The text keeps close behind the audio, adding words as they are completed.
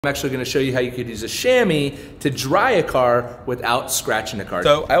I'm actually going to show you how you could use a chamois to dry a car without scratching the car.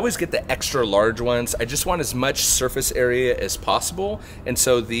 So I always get the extra large ones. I just want as much surface area as possible, and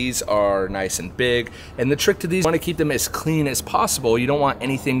so these are nice and big. And the trick to these, you want to keep them as clean as possible. You don't want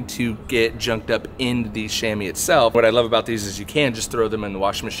anything to get junked up in the chamois itself. What I love about these is you can just throw them in the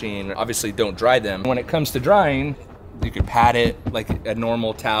washing machine. Obviously don't dry them. When it comes to drying, you could pat it like a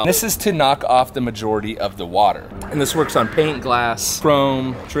normal towel. This is to knock off the majority of the water. And this works on paint, glass,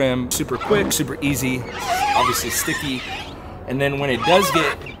 chrome, trim, super quick, super easy, obviously sticky. And then when it does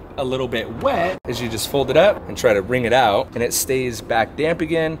get a little bit wet, is you just fold it up and try to wring it out, and it stays back damp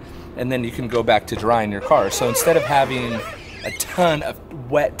again, and then you can go back to drying your car. So instead of having a ton of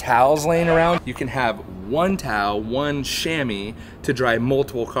wet towels laying around, you can have one towel, one chamois to dry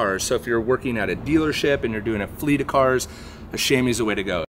multiple cars. So if you're working at a dealership and you're doing a fleet of cars, a chamois is the way to go.